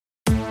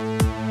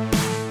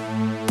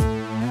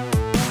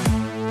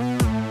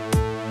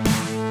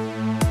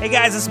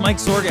guys, it's Mike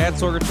Sorg at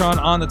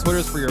Sorgatron on the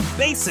Twitters for your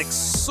basic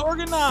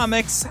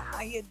Sorganomics.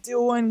 How you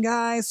doing,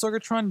 guys?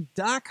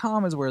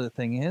 Sorgatron.com is where the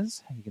thing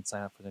is. You can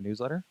sign up for the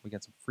newsletter. We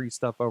got some free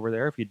stuff over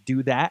there. If you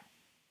do that,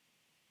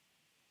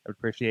 I would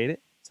appreciate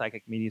it.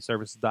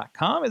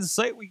 PsychicMediaServices.com is a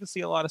site where you can see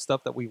a lot of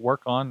stuff that we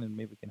work on, and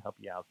maybe we can help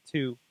you out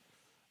too.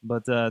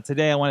 But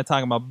today I want to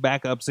talk about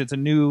backups. It's a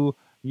new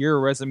year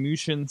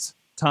resolutions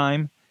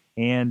time.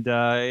 And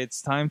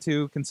it's time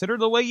to consider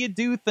the way you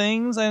do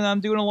things, and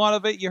I'm doing a lot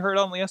of it. You heard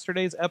on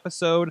yesterday's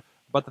episode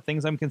about the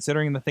things I'm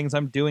considering and the things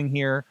I'm doing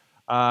here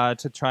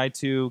to try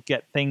to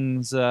get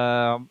things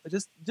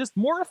just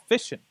more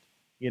efficient,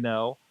 you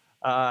know,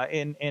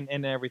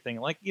 in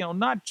everything. Like, you know,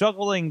 not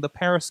juggling the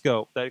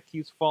periscope that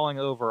keeps falling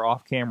over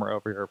off camera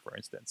over here, for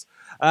instance.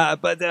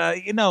 But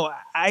you know,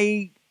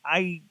 I'm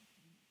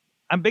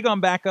big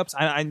on backups.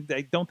 I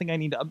don't think I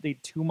need to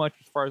update too much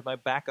as far as my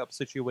backup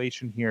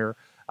situation here.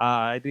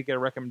 I did get a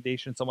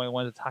recommendation. Somebody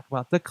wanted to talk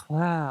about the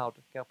cloud.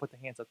 Gotta put the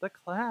hands up. The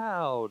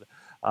cloud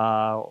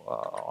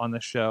on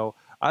the show.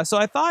 So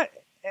I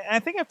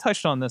think I've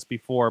touched on this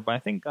before, but I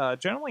think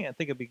generally I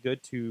think it'd be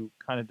good to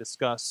kind of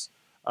discuss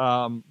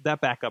that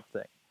backup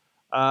thing.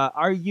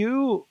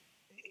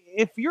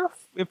 If your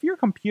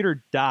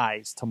computer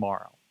dies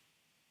tomorrow,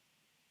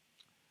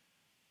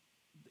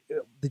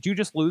 did you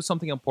just lose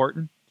something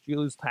important? Did you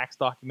lose tax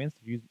documents?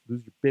 Did you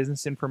lose your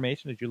business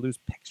information? Did you lose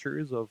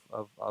pictures of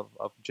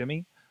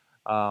Jimmy,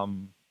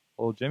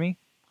 little Jimmy?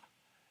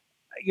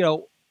 You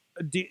know,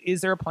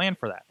 is there a plan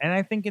for that? And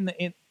I think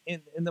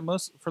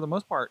for the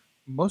most part,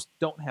 most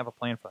don't have a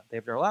plan for that. They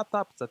have their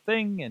laptop, it's a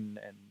thing, and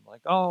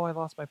like, oh, I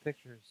lost my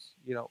pictures.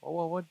 You know, oh,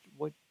 well, what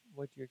do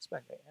you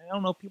expect? I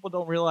don't know if people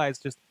don't realize,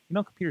 just, you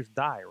know, computers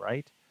die,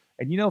 right?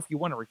 And you know, if you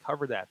want to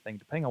recover that thing,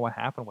 depending on what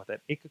happened with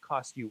it, it could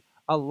cost you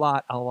a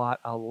lot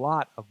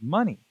of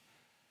money.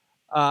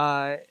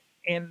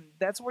 And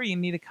that's where you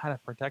need to kind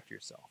of protect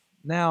yourself.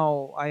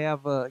 Now, I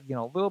have a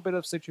little bit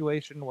of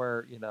situation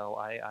where, you know,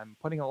 I'm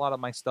putting a lot of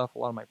my stuff, a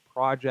lot of my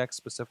projects.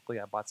 Specifically,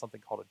 I bought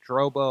something called a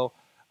Drobo,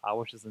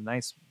 which is a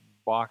nice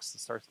box that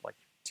starts at like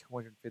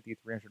 $250,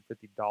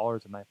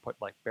 $350, and I put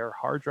like bare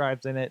hard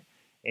drives in it,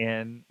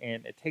 and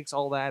it takes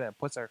all that and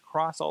puts it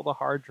across all the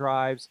hard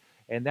drives.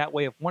 And that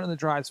way, if one of the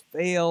drives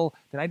fail,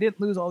 then I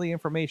didn't lose all the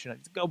information. I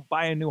just go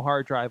buy a new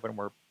hard drive, and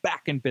we're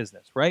back in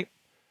business, right?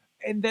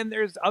 And then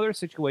there's other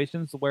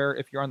situations where,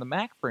 if you're on the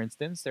Mac, for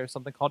instance, there's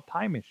something called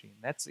Time Machine.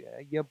 That's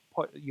you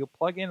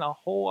plug in a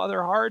whole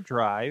other hard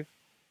drive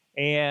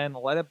and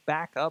let it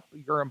back up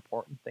your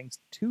important things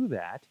to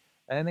that.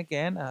 And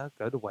again, a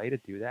good way to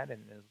do that,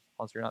 and as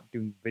long as you're not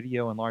doing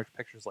video and large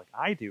pictures like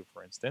I do,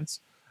 for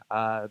instance.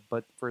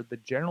 But for the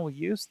general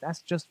use,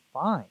 that's just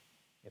fine.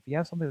 If you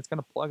have something that's going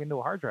to plug into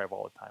a hard drive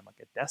all the time, like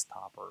a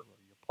desktop, or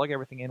you plug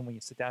everything in when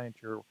you sit down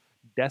at your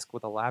desk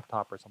with a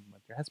laptop or something,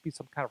 like, there has to be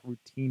some kind of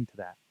routine to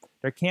that.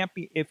 There can't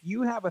be, if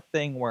you have a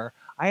thing where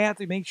I have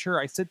to make sure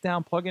I sit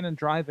down, plug in a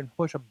drive, and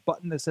push a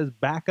button that says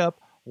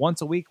backup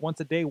once a week, once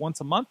a day,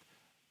 once a month,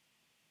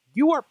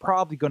 you are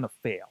probably going to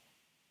fail,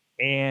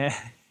 and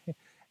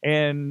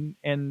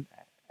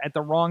at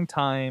the wrong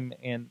time,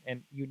 and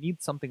you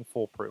need something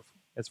foolproof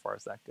as far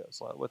as that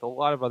goes. With a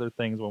lot of other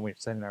things when we're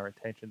setting our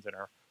intentions and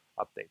our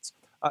updates.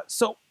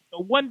 So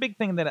one big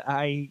thing that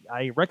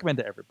I recommend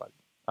to everybody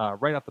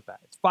right off the bat,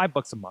 it's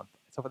 $5 a month.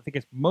 So I think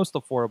it's most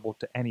affordable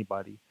to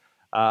anybody.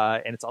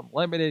 And it's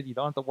unlimited. You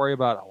don't have to worry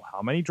about, oh,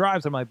 how many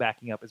drives am I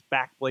backing up? It's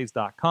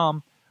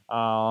Backblaze.com.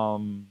 I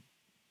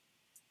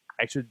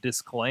should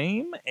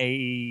disclaim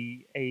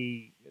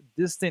a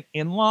distant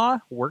in-law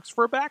works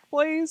for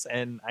Backblaze,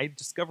 and I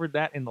discovered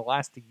that in the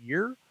last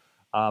year.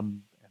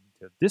 And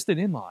a distant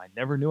in-law I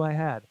never knew I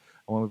had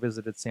when we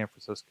visited San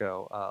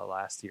Francisco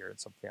last year, and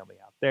some family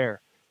out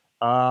there.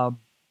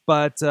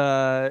 But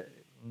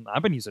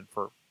I've been using it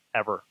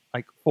forever,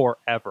 like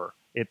forever,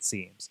 it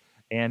seems.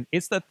 And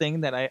it's the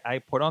thing that I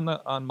put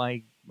on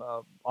my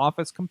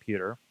office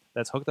computer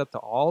that's hooked up to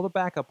all the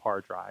backup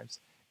hard drives,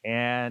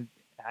 and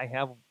I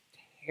have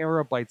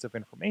terabytes of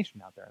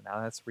information out there.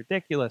 Now that's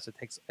ridiculous.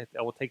 It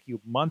will take you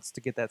months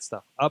to get that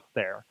stuff up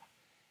there.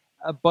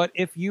 But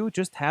if you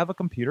just have a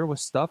computer with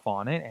stuff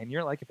on it, and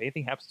you're like, if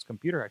anything happens to this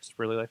computer, I just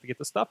really like to get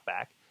the stuff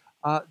back.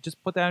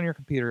 Just put that on your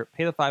computer,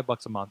 pay the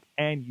 $5 a month,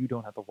 and you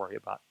don't have to worry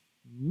about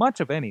much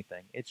of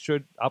anything. It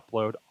should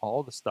upload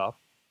all the stuff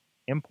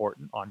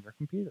important on your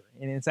computer,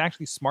 and it's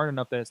actually smart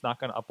enough that it's not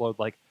going to upload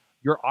like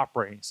your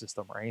operating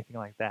system or anything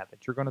like that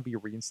you're going to be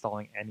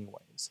reinstalling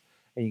anyways.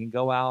 And you can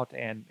go out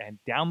and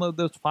download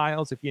those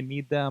files if you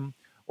need them,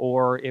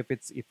 or if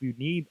you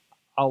need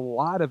a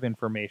lot of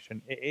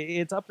information,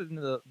 it's up in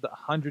the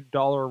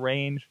 $100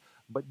 range,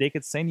 but they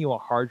could send you a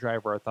hard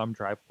drive or a thumb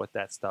drive with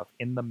that stuff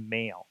in the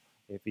mail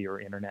if your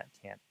internet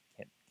can't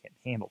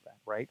handle that,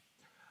 right?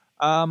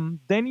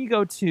 Then you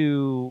go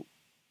to,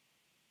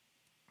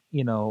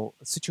 you know,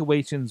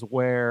 situations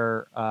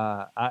where,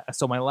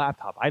 so my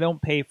laptop, I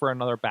don't pay for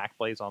another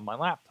Backblaze on my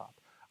laptop.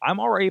 I'm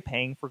already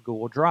paying for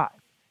Google Drive.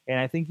 And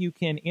I think you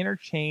can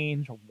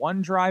interchange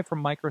OneDrive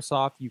from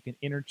Microsoft. You can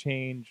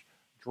interchange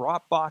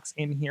Dropbox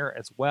in here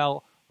as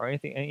well. or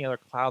anything, any other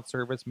cloud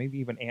service, maybe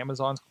even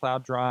Amazon's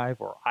cloud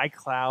drive or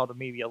iCloud,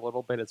 maybe a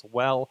little bit as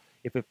well.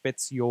 If it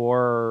fits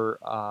your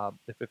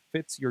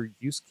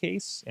use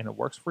case and it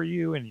works for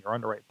you and you're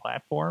on the right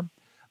platform.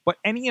 But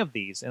any of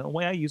these, and the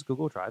way I use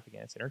Google Drive,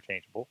 again, it's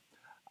interchangeable.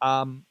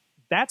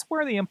 That's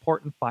where the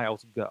important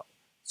files go.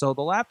 So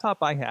the laptop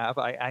I have,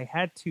 I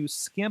had to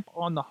skimp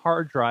on the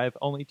hard drive,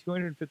 only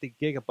 250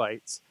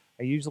 gigabytes.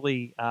 I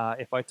usually,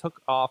 if I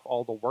took off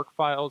all the work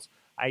files,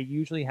 I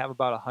usually have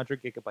about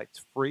 100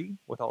 gigabytes free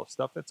with all the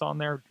stuff that's on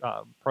there,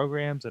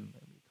 programs and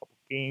a couple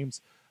of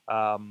games,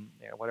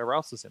 whatever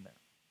else is in there.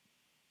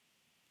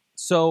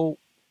 So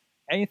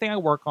anything I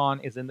work on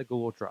is in the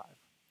Google Drive.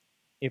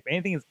 If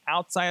anything is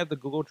outside of the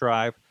Google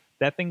Drive,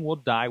 that thing will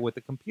die with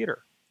the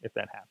computer if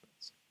that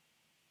happens.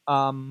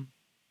 And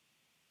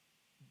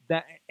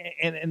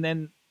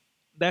then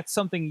that's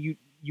something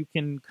you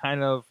can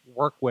kind of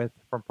work with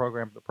from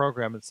program to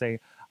program and say,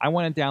 I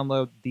want to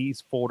download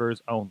these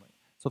folders only.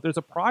 So if there's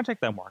a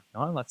project I'm working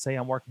on, let's say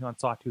I'm working on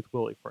Sawtooth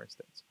Willie, for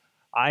instance.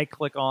 I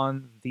click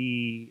on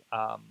the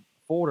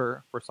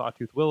folder for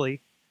Sawtooth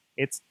Willie,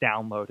 it's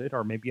downloaded,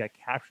 or maybe I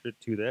captured it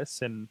to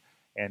this and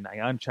I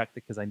unchecked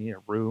it because I need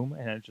a room,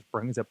 and it just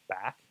brings it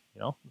back.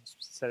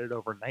 Set it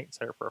overnight,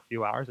 set it for a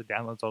few hours, it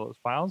downloads all those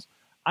files.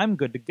 I'm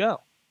good to go.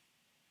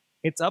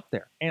 It's up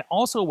there. And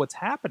also what's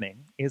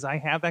happening is I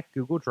have that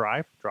Google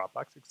Drive,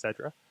 Dropbox,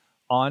 etc.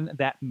 on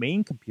that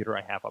main computer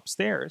I have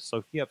upstairs. So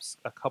if you have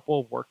a couple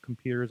of work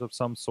computers of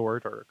some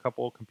sort, or a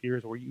couple of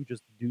computers where you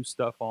just do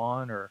stuff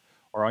on, or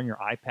on your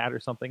iPad or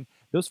something,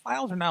 those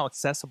files are now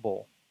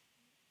accessible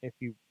if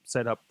you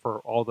set up for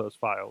all those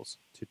files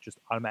to just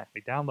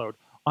automatically download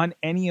on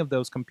any of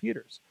those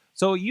computers.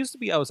 So it used to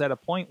be I was at a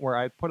point where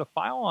I'd put a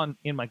file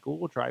in my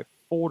Google Drive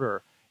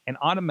folder and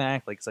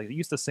automatically, because I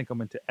used to sync them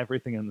into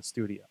everything in the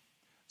studio.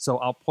 So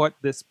I'll put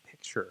this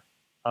picture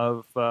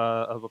of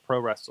a pro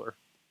wrestler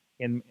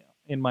in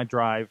my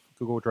drive,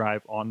 Google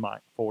Drive, on my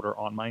folder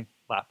on my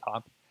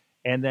laptop,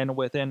 and then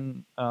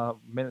within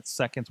minutes,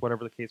 seconds,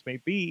 whatever the case may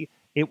be,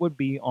 it would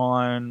be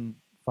on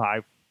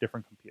 5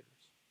 different computers,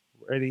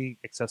 ready,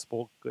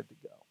 accessible, good to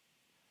go.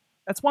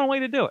 That's one way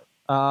to do it,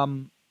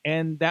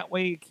 and that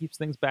way it keeps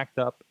things backed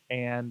up.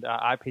 And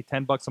I pay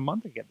 $10 a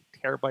month to get a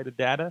terabyte of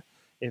data.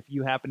 If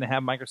you happen to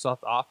have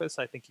Microsoft Office,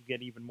 I think you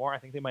get even more. I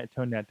think they might have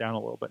toned that down a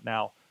little bit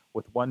now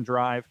with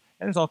OneDrive, and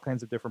there's all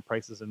kinds of different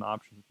prices and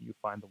options. You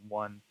find the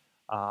ones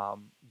that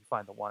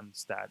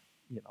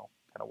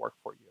kind of work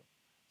for you.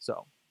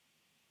 So,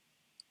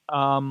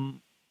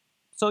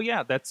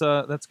 yeah, that's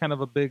kind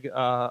of a big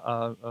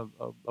a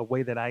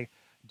way that I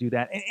do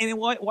that. And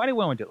why do I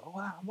want to do it?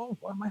 Well,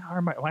 my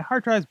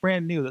hard drive is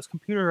brand new. This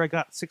computer I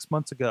got 6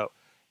 months ago,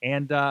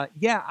 and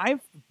yeah,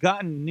 I've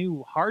gotten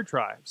new hard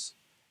drives.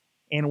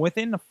 And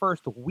within the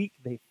first week,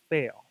 they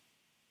fail.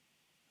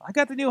 I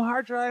got the new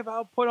hard drive.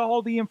 I'll put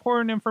all the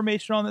important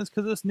information on this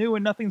because it's new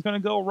and nothing's going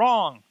to go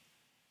wrong.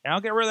 And I'll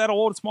get rid of that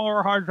old,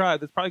 smaller hard drive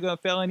that's probably going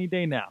to fail any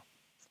day now.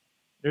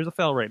 There's a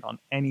fail rate on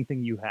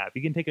anything you have.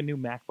 You can take a new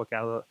MacBook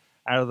out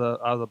of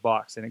the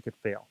box and it could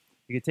fail.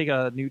 You could take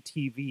a new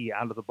TV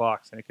out of the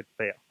box and it could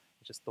fail.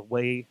 It's just the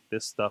way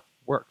this stuff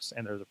works,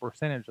 and there's a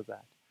percentage of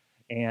that.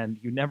 And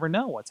you never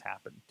know what's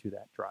happened to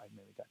that drive.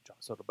 Maybe it got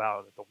jostled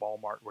about at the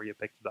Walmart where you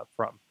picked it up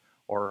from.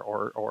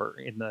 Or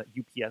in the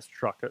UPS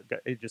truck,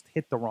 it just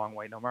hit the wrong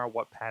way, no matter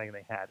what padding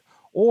they had.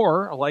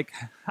 Or, like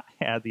I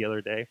had the other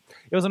day,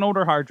 it was an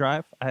older hard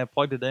drive. I had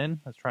plugged it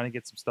in. I was trying to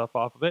get some stuff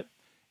off of it.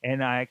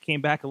 And I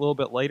came back a little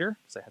bit later,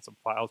 because I had some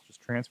files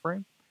just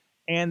transferring.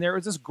 And there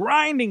was this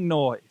grinding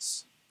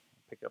noise. I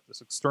pick up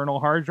this external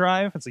hard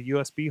drive. It's a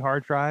USB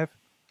hard drive.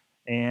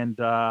 And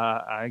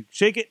I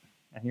shake it,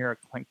 and hear a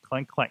clink,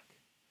 clink, clink.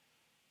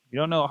 If you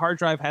don't know, a hard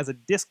drive has a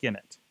disk in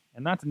it.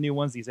 And not the new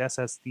ones, these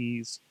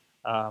SSDs,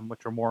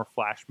 which are more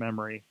flash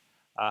memory,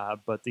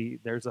 but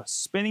there's a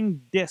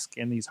spinning disk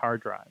in these hard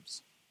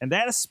drives, and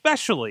that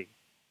especially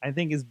I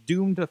think is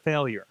doomed to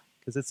failure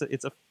because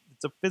it's a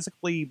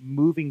physically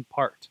moving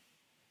part,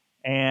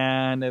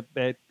 and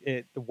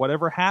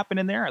whatever happened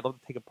in there, I'd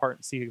love to take it apart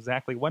and see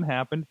exactly what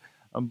happened,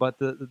 but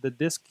the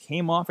disk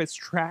came off its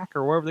track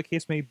or wherever the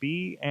case may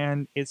be,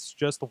 and it's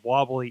just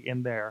wobbly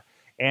in there.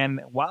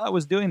 And while I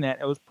was doing that,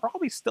 it was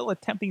probably still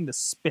attempting to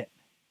spin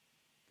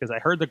because I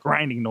heard the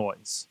grinding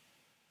noise.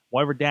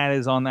 Whatever data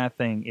is on that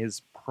thing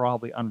is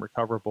probably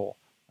unrecoverable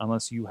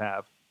unless you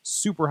have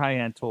super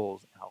high-end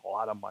tools and a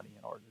lot of money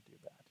in order to do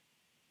that.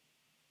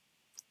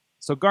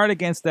 So guard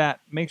against that.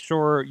 Make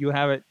sure you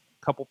have it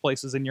a couple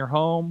places in your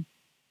home.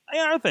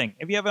 Another thing,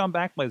 if you have it on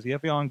Backblaze, you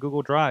have it on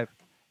Google Drive,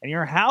 and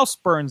your house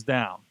burns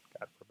down,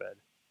 God forbid.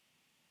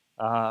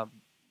 I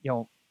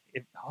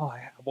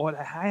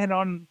had it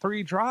on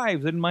 3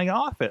 drives in my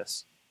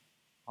office.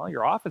 Well,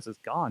 your office is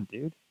gone,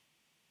 dude.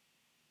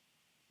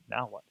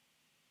 Now what?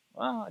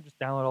 Well, I just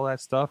download all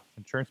that stuff.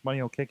 Insurance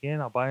money will kick in.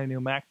 I'll buy a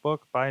new MacBook,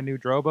 buy a new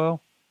Drobo.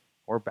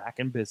 We're back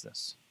in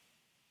business.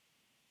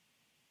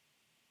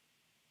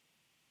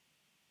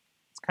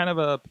 It's kind of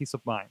a peace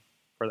of mind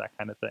for that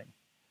kind of thing.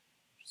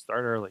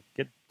 Start early.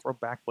 Throw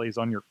Backblaze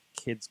on your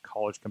kids'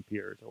 college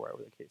computers or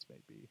whatever the case may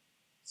be.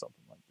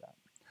 something like that.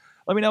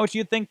 Let me know what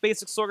you think.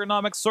 Basic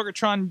Sorganomics,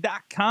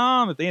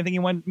 Sorgatron.com. If there's anything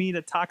you want me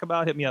to talk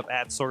about, hit me up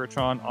at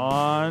Sorgatron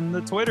on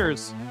the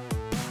Twitters.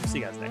 See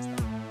you guys next time.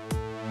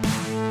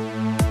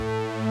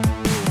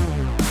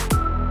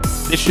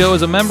 This show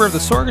is a member of the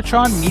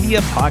Sorgatron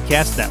Media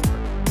Podcast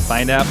Network.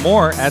 Find out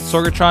more at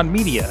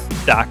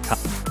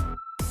sorgatronmedia.com.